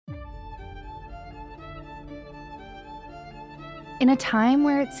In a time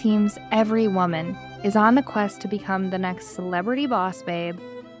where it seems every woman is on the quest to become the next celebrity boss babe,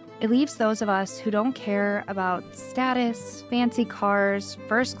 it leaves those of us who don't care about status, fancy cars,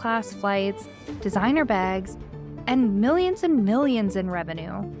 first-class flights, designer bags, and millions in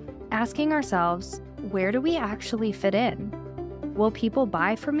revenue, asking ourselves, where do we actually fit in? Will people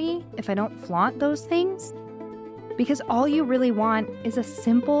buy from me if I don't flaunt those things? Because all you really want is a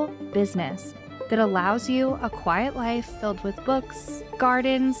simple business that allows you a quiet life filled with books,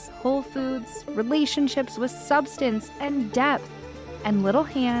 gardens, Whole Foods, relationships with substance and depth, and little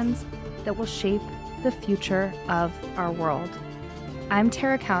hands that will shape the future of our world. I'm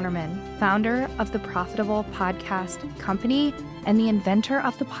Tara Counterman, founder of the Profitable Podcast Company and the inventor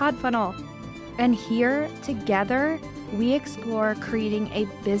of the Pod Funnel. And here, together, we explore creating a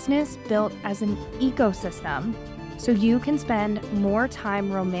business built as an ecosystem so you can spend more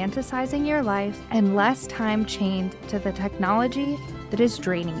time romanticizing your life and less time chained to the technology that is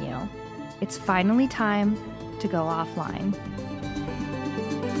draining you. It's finally time to go offline.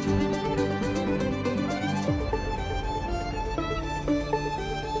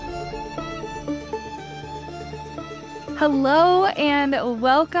 Hello and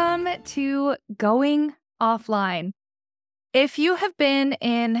welcome to Going Offline. If you have been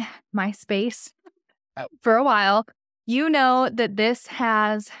in my space for a while, you know that this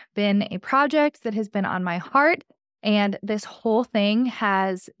has been a project that has been on my heart, and this whole thing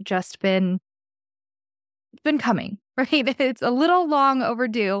has just been coming, right? It's a little long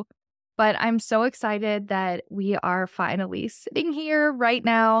overdue, but I'm so excited that we are finally sitting here right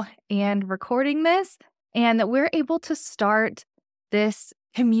now and recording this, and that we're able to start this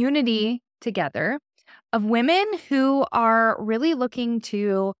community together of women who are really looking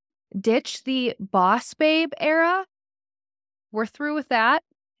to ditch the boss babe era. We're through with that,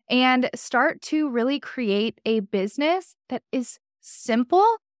 and start to really create a business that is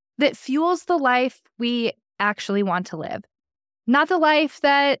simple, that fuels the life we actually want to live. Not the life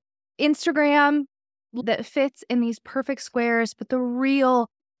that Instagram that fits in these perfect squares, but the real,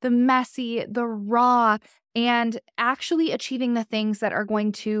 the messy, the raw, and actually achieving the things that are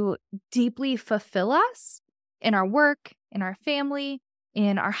going to deeply fulfill us in our work, in our family,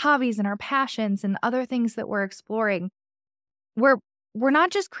 in our hobbies and our passions and other things that we're exploring. We're not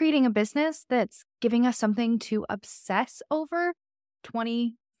just creating a business that's giving us something to obsess over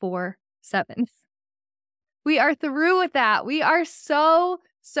 24/7. We are through with that. We are so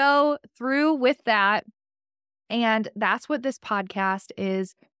through with that. And that's what this podcast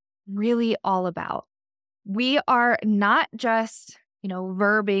is really all about. We are not just,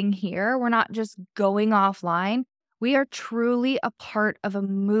 verbing here. We're not just going offline. We are truly a part of a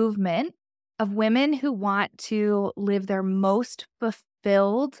movement of women who want to live their most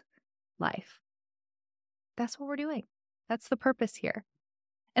fulfilled life. That's what we're doing. That's the purpose here.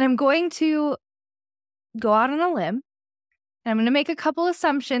 And I'm going to go out on a limb, and I'm going to make a couple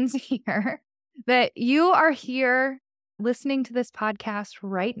assumptions here that you are here listening to this podcast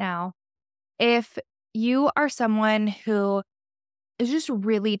right now if you are someone who is just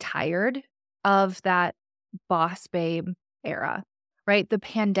really tired of that boss babe era, right? The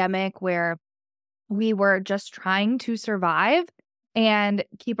pandemic where we were just trying to survive and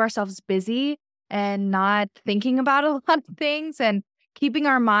keep ourselves busy and not thinking about a lot of things and keeping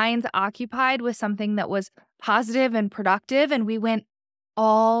our minds occupied with something that was positive and productive. And we went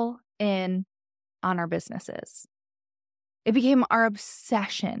all in on our businesses. It became our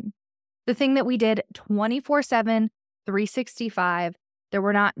obsession, the thing that we did 24/7, 365. There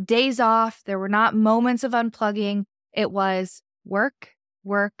were not days off. There were not moments of unplugging. It was work,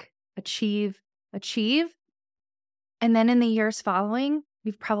 achieve. And then in the years following,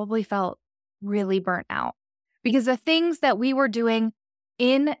 we've probably felt really burnt out because the things that we were doing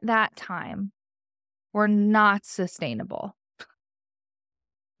in that time were not sustainable.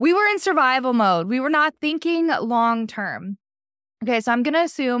 We were in survival mode. We were not thinking long term. Okay, so I'm going to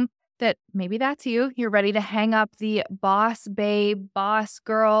assume that maybe that's you. You're ready to hang up the boss babe, boss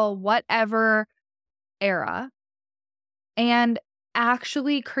girl, whatever era and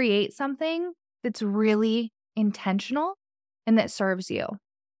actually create something that's really intentional and that serves you.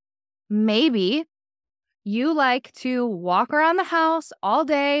 Maybe you like to walk around the house all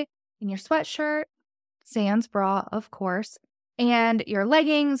day in your sweatshirt, sans bra, of course, and your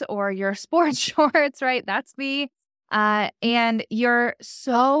leggings or your sports shorts, right? That's me. And you're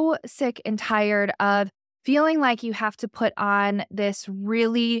so sick and tired of feeling like you have to put on this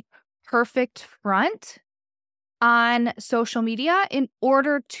really perfect front on social media in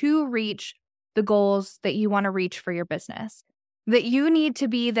order to reach the goals that you want to reach for your business. That you need to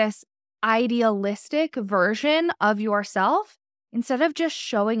be this idealistic version of yourself instead of just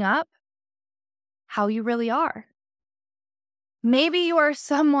showing up how you really are. Maybe you are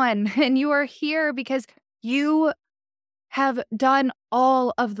someone and you are here because you have done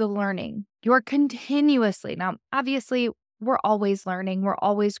all of the learning. You're continuously, now, obviously, we're always learning, we're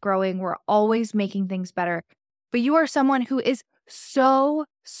always growing, we're always making things better. But you are someone who is so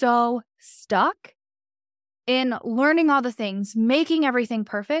stuck in learning all the things, making everything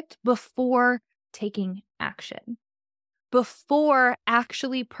perfect before taking action, before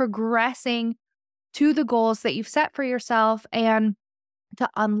actually progressing to the goals that you've set for yourself and to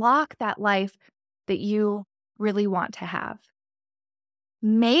unlock that life that you really want to have.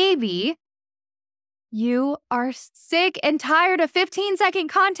 Maybe you are sick and tired of 15-second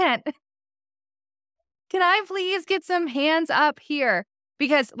content. Can I please get some hands up here?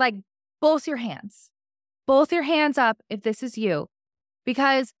 Because both your hands up if this is you.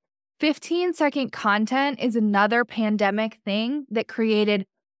 Because 15-second content is another pandemic thing that created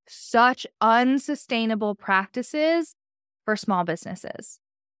such unsustainable practices for small businesses.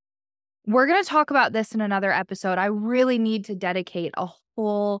 We're going to talk about this in another episode. I really need to dedicate a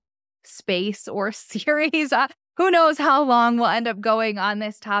whole space or series. Who knows how long we'll end up going on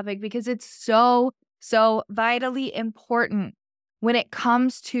this topic because it's so vitally important when it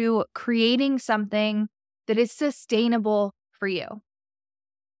comes to creating something that is sustainable for you.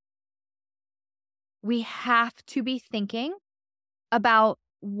 We have to be thinking about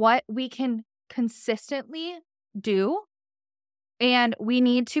what we can consistently do, and we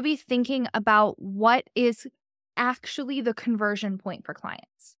need to be thinking about what is actually the conversion point for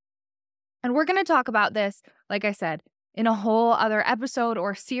clients. And we're going to talk about this, like I said, in a whole other episode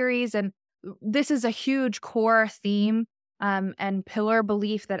or series. And this is a huge core theme and pillar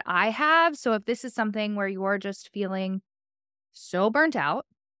belief that I have. So if this is something where you're just feeling so burnt out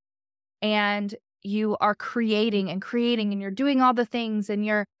and you are creating and you're doing all the things and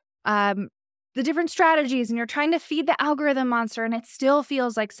you're the different strategies and you're trying to feed the algorithm monster and it still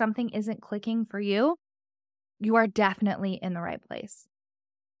feels like something isn't clicking for you, you are definitely in the right place.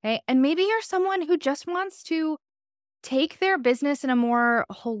 Okay. And maybe you're someone who just wants to take their business in a more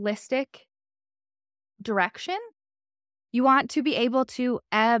holistic direction. You want to be able to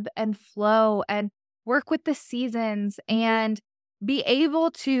ebb and flow and work with the seasons and be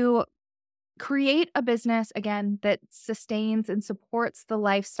able to create a business, again, that sustains and supports the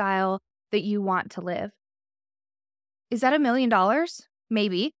lifestyle that you want to live. Is that $1 million?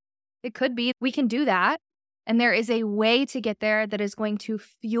 Maybe. It could be. We can do that. And there is a way to get there that is going to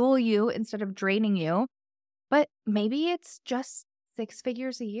fuel you instead of draining you. But maybe it's just 6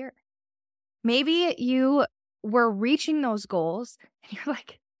 figures a year. Maybe you were reaching those goals and you're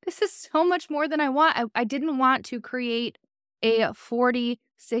like, this is so much more than I want. I didn't want to create a 40,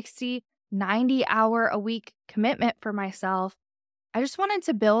 60, 90 hour a week commitment for myself. I just wanted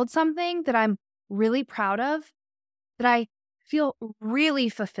to build something that I'm really proud of, that I feel really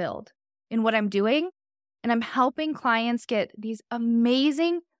fulfilled in what I'm doing. And I'm helping clients get these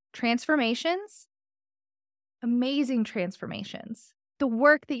amazing transformations. Amazing transformations. The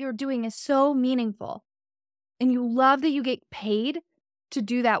work that you're doing is so meaningful. And you love that you get paid to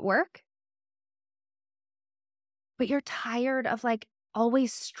do that work. But you're tired of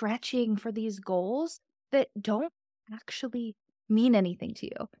always stretching for these goals that don't actually mean anything to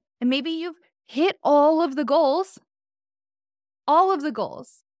you. And maybe you've hit all of the goals.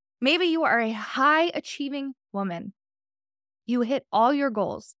 Maybe you are a high achieving woman. You hit all your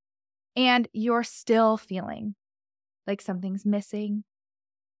goals and you're still feeling like something's missing,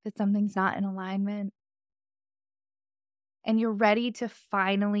 that something's not in alignment. And you're ready to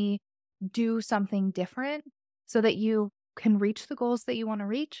finally do something different so that you can reach the goals that you want to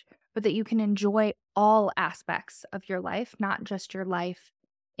reach, but that you can enjoy all aspects of your life, not just your life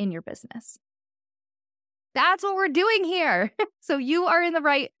in your business. That's what we're doing here. So you are in the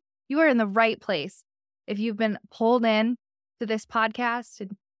right place. If you've been pulled in to this podcast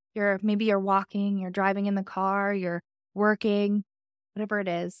and you're walking, you're driving in the car, you're working, whatever it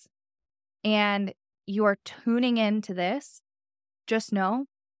is, and you're tuning into this, just know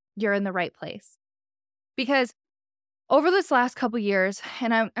you're in the right place. Because over this last couple years,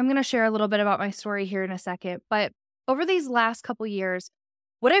 and I'm going to share a little bit about my story here in a second, but over these last couple years,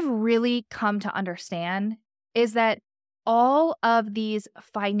 what I've really come to understand is that all of these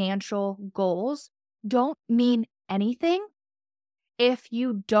financial goals don't mean anything if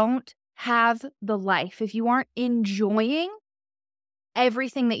you don't have the life, if you aren't enjoying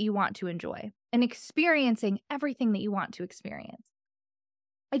everything that you want to enjoy and experiencing everything that you want to experience.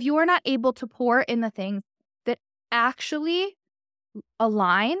 If you are not able to pour in the things that actually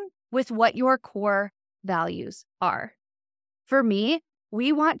align with what your core values are. For me,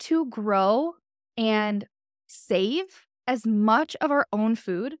 we want to grow and save as much of our own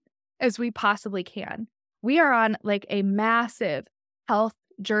food as we possibly can. We are on like a massive health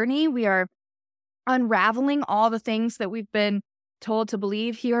journey. We are unraveling all the things that we've been told to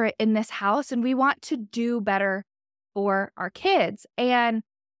believe here in this house, and we want to do better for our kids. And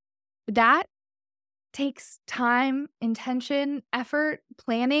that takes time, intention, effort,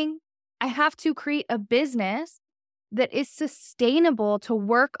 planning. I have to create a business that is sustainable to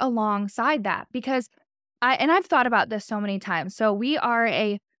work alongside that because I've thought about this so many times. So we are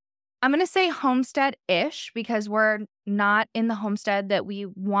I'm going to say homestead-ish because we're not in the homestead that we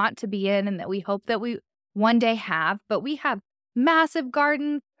want to be in and that we hope that we one day have, but we have massive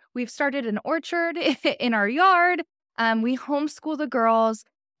gardens. We've started an orchard in our yard. We homeschool the girls,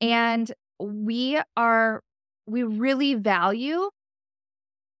 and we really value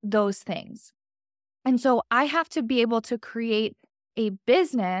those things. And so I have to be able to create a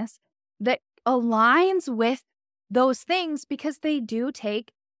business that aligns with those things because they do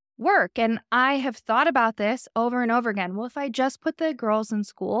take work. And I have thought about this over and over again. Well, if I just put the girls in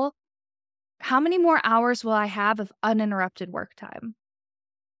school, how many more hours will I have of uninterrupted work time?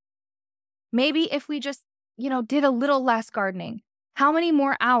 Maybe if we just, did a little less gardening, how many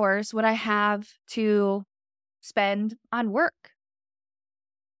more hours would I have to spend on work?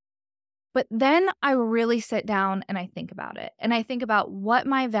 But then I really sit down and I think about it. And I think about what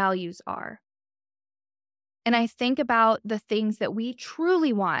my values are. And I think about the things that we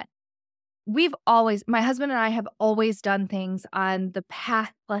truly want. My husband and I have always done things on the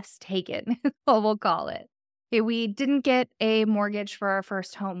path less taken, what we'll call it. We didn't get a mortgage for our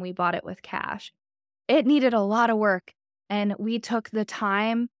first home. We bought it with cash. It needed a lot of work. And we took the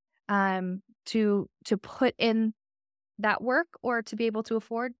time to put in that work, or to be able to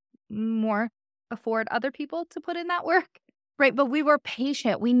afford other people to put in that work, right? But we were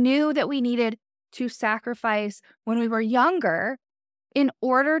patient. We knew that we needed to sacrifice when we were younger in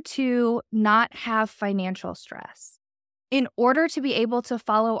order to not have financial stress, in order to be able to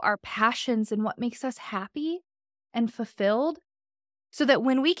follow our passions and what makes us happy and fulfilled, so that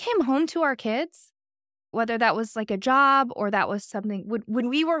when we came home to our kids, whether that was like a job or that was something, when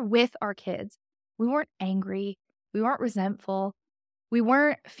we were with our kids, we weren't angry, we weren't resentful, we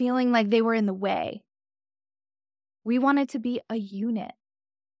weren't feeling like they were in the way. We wanted to be a unit,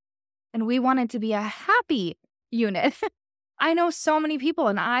 and we wanted to be a happy unit. I know so many people,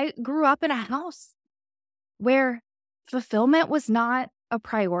 and I grew up in a house where fulfillment was not a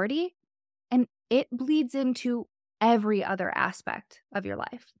priority, and it bleeds into every other aspect of your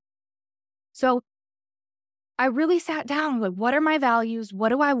life. So I really sat down with, what are my values? What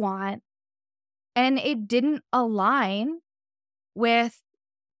do I want? And it didn't align with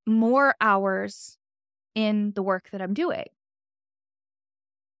more hours in the work that I'm doing.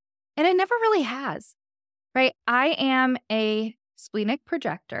 And it never really has, right? I am a splenic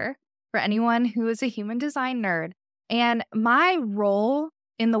projector for anyone who is a human design nerd. And my role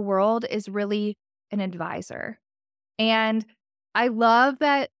in the world is really an advisor. And I love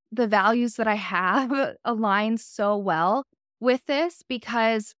that the values that I have align so well with this,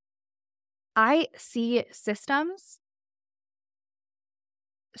 because I see systems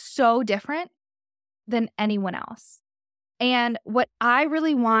so different than anyone else. And what I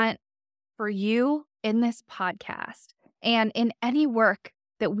really want for you in this podcast and in any work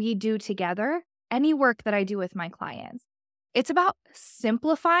that we do together, any work that I do with my clients, it's about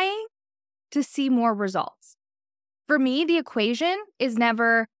simplifying to see more results. For me, the equation is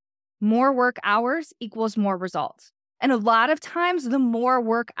never more work hours equals more results. And a lot of times, the more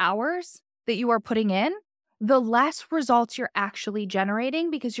work hours that you are putting in, the less results you're actually generating,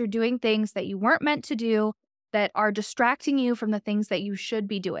 because you're doing things that you weren't meant to do that are distracting you from the things that you should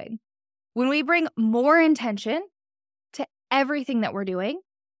be doing. When we bring more intention to everything that we're doing,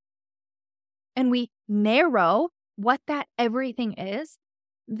 and we narrow what that everything is,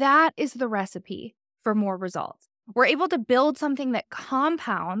 that is the recipe for more results. We're able to build something that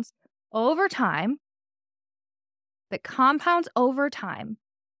compounds over time,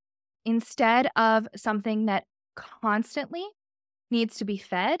 instead of something that constantly needs to be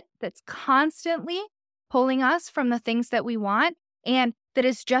fed, that's constantly pulling us from the things that we want, and that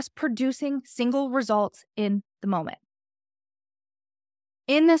is just producing single results in the moment.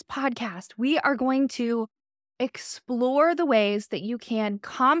 In this podcast, we are going to explore the ways that you can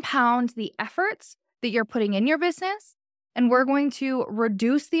compound the efforts that you're putting in your business, and we're going to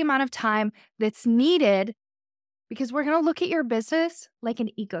reduce the amount of time that's needed, because we're going to look at your business like an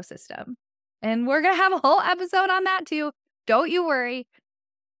ecosystem. And we're going to have a whole episode on that too. Don't you worry.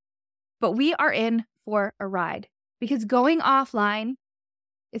 But we are in for a ride. Because going offline,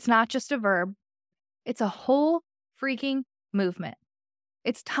 it's not just a verb, it's a whole freaking movement.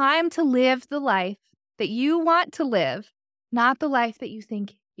 It's time to live the life that you want to live, not the life that you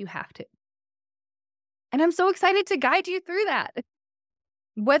think you have to. And I'm so excited to guide you through that.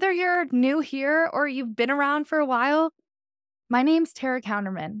 Whether you're new here or you've been around for a while, my name's Tara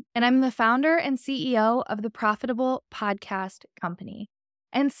Counterman, and I'm the founder and CEO of the Profitable Podcast Company.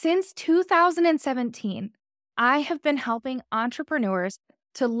 And since 2017, I have been helping entrepreneurs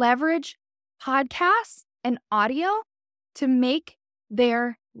to leverage podcasts and audio to make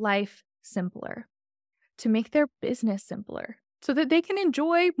their life simpler, to make their business simpler, so that they can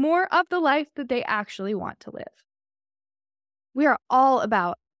enjoy more of the life that they actually want to live. We are all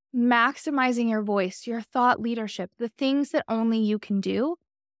about maximizing your voice, your thought leadership, the things that only you can do,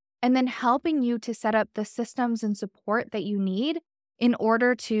 and then helping you to set up the systems and support that you need in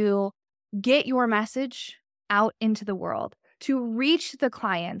order to get your message out into the world, to reach the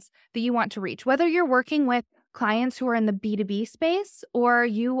clients that you want to reach. Whether you're working with clients who are in the B2B space or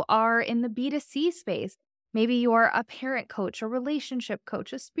you are in the B2C space, maybe you're a parent coach, a relationship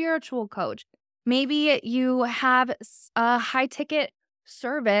coach, a spiritual coach. Maybe you have a high ticket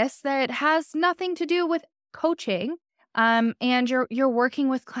service that has nothing to do with coaching, and you're working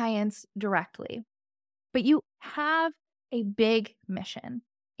with clients directly. But you have a big mission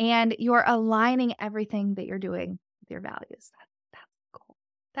and you're aligning everything that you're doing with your values. That's cool.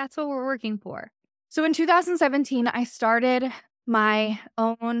 That's what we're working for. So in 2017, I started my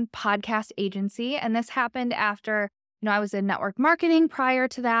own podcast agency, and this happened after, I was in network marketing. Prior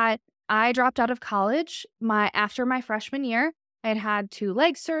to that, I dropped out of college after my freshman year. I had had 2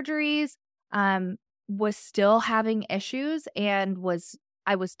 leg surgeries, was still having issues, and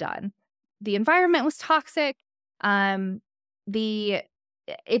I was done. The environment was toxic. It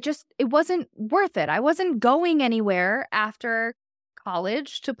wasn't worth it. I wasn't going anywhere after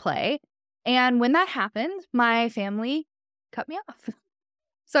college to play. And when that happened, my family cut me off.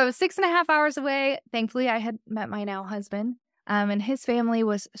 So I was 6.5 hours away. Thankfully, I had met my now husband, and his family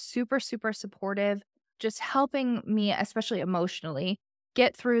was super, super supportive, just helping me, especially emotionally,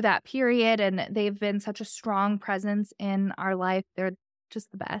 get through that period. And they've been such a strong presence in our life. They're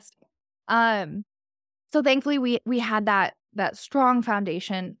just the best. So thankfully, we had that strong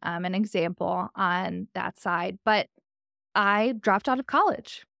foundation, an example on that side. But I dropped out of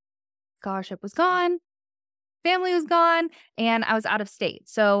college. Scholarship was gone, family was gone, and I was out of state.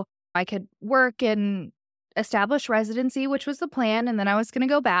 So I could work and establish residency, which was the plan, and then I was going to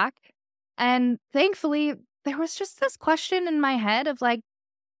go back. And thankfully, there was just this question in my head of like,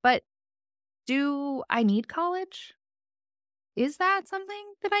 but do I need college? Is that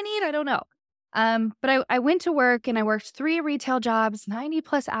something that I need? I don't know. But I went to work and I worked 3 retail jobs, 90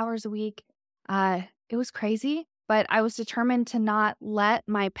 plus hours a week. It was crazy, but I was determined to not let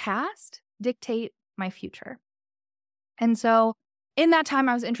my past dictate my future. And so in that time,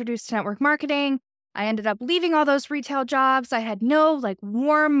 I was introduced to network marketing. I ended up leaving all those retail jobs. I had no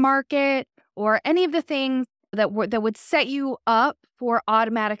warm market or any of the things that would set you up for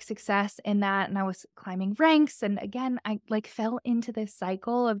automatic success in that. And I was climbing ranks. And again, I fell into this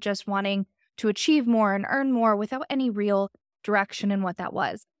cycle of just wanting to achieve more and earn more without any real direction in what that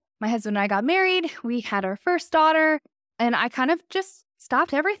was. My husband and I got married. We had our first daughter, and I kind of just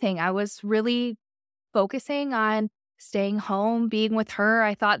stopped everything. I was really focusing on staying home, being with her.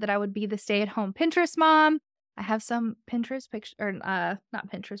 I thought that I would be the stay-at-home Pinterest mom. I have some Pinterest pictures, or not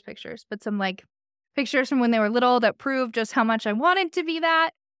Pinterest pictures, but some pictures from when they were little that proved just how much I wanted to be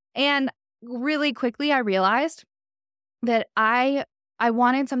that. And really quickly, I realized that I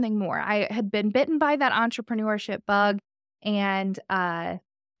wanted something more. I had been bitten by that entrepreneurship bug, and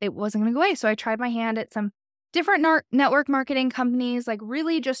it wasn't going to go away. So I tried my hand at some different network marketing companies,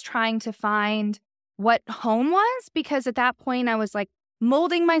 really just trying to find what home was, because at that point I was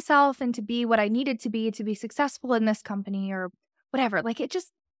molding myself into be what I needed to be successful in this company or whatever.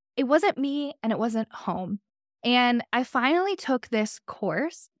 It wasn't me and it wasn't home. And I finally took this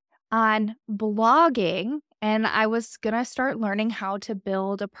course on blogging, and I was going to start learning how to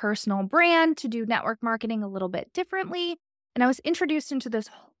build a personal brand, to do network marketing a little bit differently. And I was introduced into this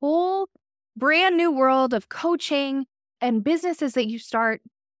whole brand new world of coaching and businesses that you start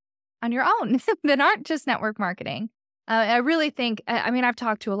on your own that aren't just network marketing. I really think, I've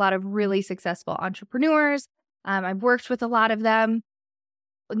talked to a lot of really successful entrepreneurs. I've worked with a lot of them.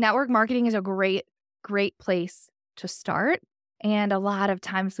 Network marketing is a great, great place to start. And a lot of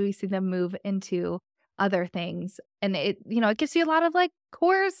times we see them move into other things. And it gives you a lot of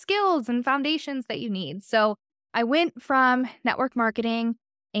core skills and foundations that you need. So I went from network marketing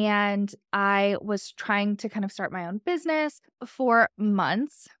and I was trying to kind of start my own business for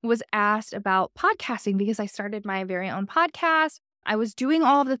months, was asked about podcasting because I started my very own podcast. I was doing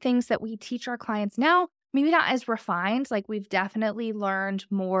all of the things that we teach our clients now, maybe not as refined. Like we've definitely learned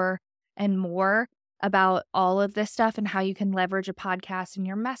more and more about all of this stuff and how you can leverage a podcast in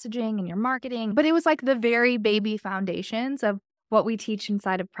your messaging and your marketing. But it was like the very baby foundations of what we teach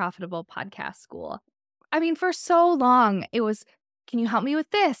inside of Profitable Podcast School. I mean, for so long, it was, can you help me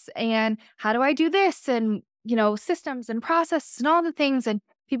with this? And how do I do this? And, systems and processes and all the things. And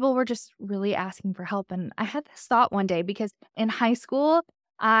people were just really asking for help. And I had this thought one day because in high school,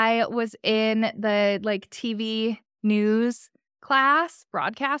 I was in the TV news class,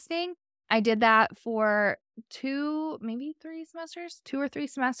 broadcasting. I did that for 2 or 3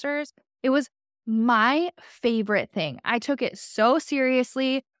 semesters. It was my favorite thing. I took it so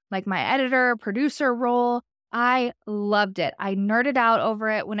seriously, like my editor, producer role. I loved it. I nerded out over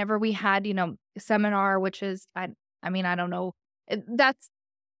it whenever we had, seminar, which is, I don't know.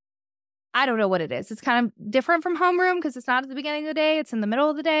 I don't know what it is. It's kind of different from homeroom because it's not at the beginning of the day. It's in the middle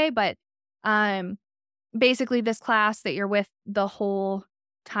of the day. But basically this class that you're with the whole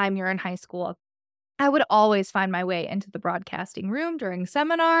time you're in high school, I would always find my way into the broadcasting room during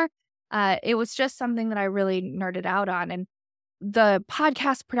seminar. It was just something that I really nerded out on. And the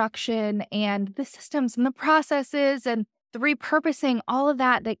podcast production and the systems and the processes and the repurposing, all of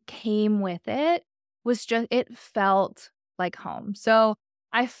that came with it was just, it felt like home. So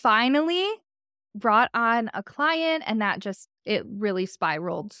I finally brought on a client and it really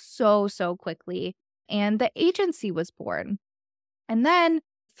spiraled so quickly. And the agency was born. And then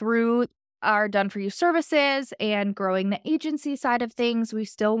through our Done For You services and growing the agency side of things, we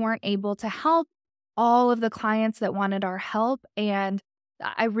still weren't able to help all of the clients that wanted our help. And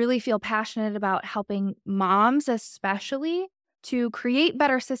I really feel passionate about helping moms, especially, to create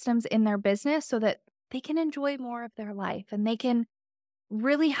better systems in their business so that they can enjoy more of their life and they can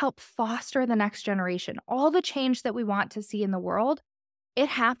really help foster the next generation. All the change that we want to see in the world, it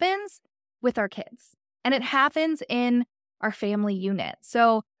happens with our kids and it happens in our family unit.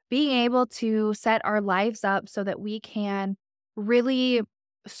 So being able to set our lives up so that we can really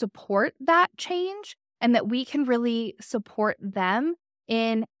support that change and that we can really support them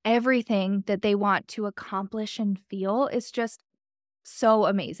in everything that they want to accomplish and feel is just so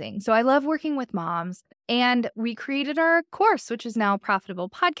amazing. So I love working with moms, and we created our course, which is now Profitable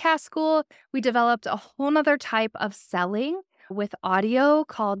Podcast School. We developed a whole nother type of selling with audio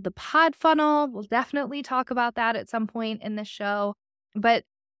called the Pod Funnel. We'll definitely talk about that at some point in the show, but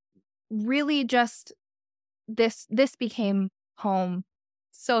really just this became home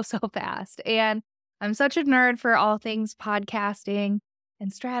so fast. And I'm such a nerd for all things podcasting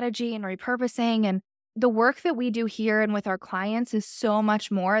and strategy and repurposing. And the work that we do here and with our clients is so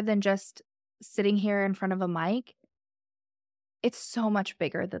much more than just sitting here in front of a mic. It's so much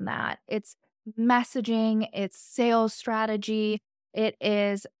bigger than that. It's messaging, it's sales strategy, it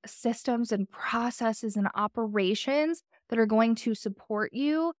is systems and processes and operations that are going to support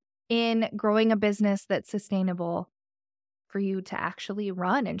you in growing a business that's sustainable for you to actually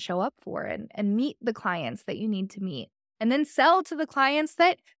run and show up for and meet the clients that you need to meet. And then sell to the clients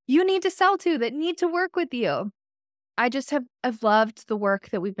that you need to sell to, that need to work with you. I've loved the work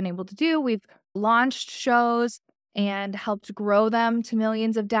that we've been able to do. We've launched shows and helped grow them to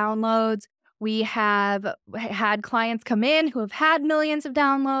millions of downloads. We have had clients come in who have had millions of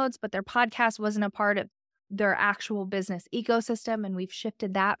downloads, but their podcast wasn't a part of their actual business ecosystem. And we've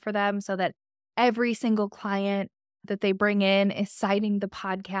shifted that for them so that every single client that they bring in is citing the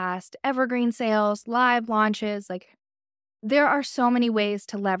podcast, evergreen sales, live launches. There are so many ways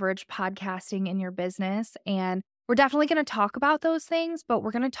to leverage podcasting in your business. And we're definitely going to talk about those things, but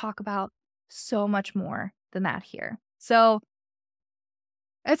we're going to talk about so much more than that here. So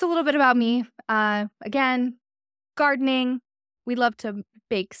it's a little bit about me. Again, gardening. We love to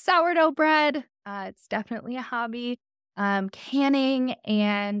bake sourdough bread. It's definitely a hobby. Canning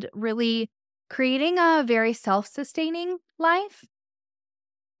and really creating a very self-sustaining life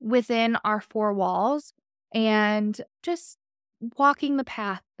within our 4 walls and just walking the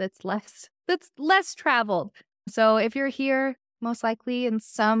path that's less traveled. So if you're here, most likely in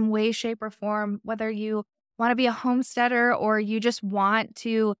some way, shape, or form, whether you want to be a homesteader or you just want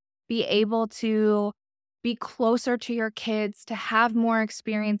to be able to be closer to your kids, to have more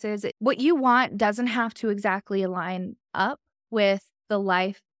experiences, what you want doesn't have to exactly align up with the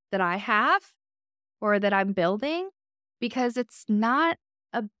life that I have or that I'm building, because it's not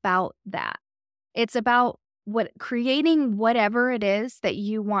about that. It's about creating whatever it is that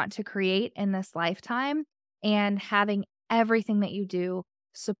you want to create in this lifetime and having everything that you do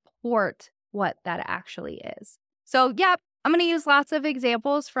support what that actually is. So, I'm going to use lots of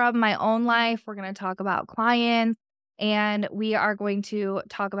examples from my own life. We're going to talk about clients, and we are going to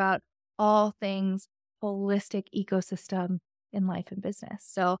talk about all things holistic ecosystem in life and business.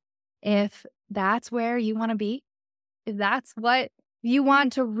 So, if that's where you want to be, if that's what you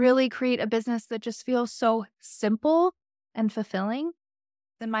want to really create a business that just feels so simple and fulfilling,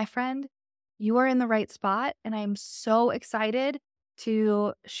 then my friend, you are in the right spot. And I'm so excited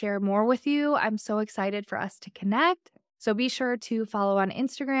to share more with you. I'm so excited for us to connect. So be sure to follow on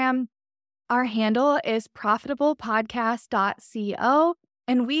Instagram. Our handle is profitablepodcast.co.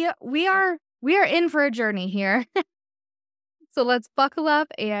 And we are in for a journey here. So let's buckle up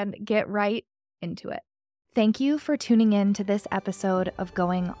and get right into it. Thank you for tuning in to this episode of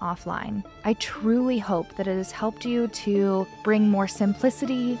Going Offline. I truly hope that it has helped you to bring more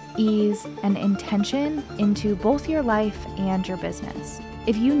simplicity, ease, and intention into both your life and your business.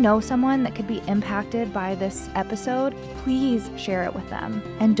 If you know someone that could be impacted by this episode, please share it with them.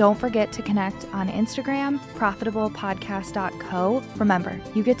 And don't forget to connect on Instagram, profitablepodcast.co. Remember,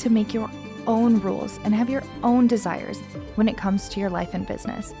 you get to make your own rules and have your own desires when it comes to your life and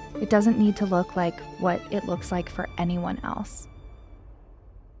business. It doesn't need to look like what it looks like for anyone else.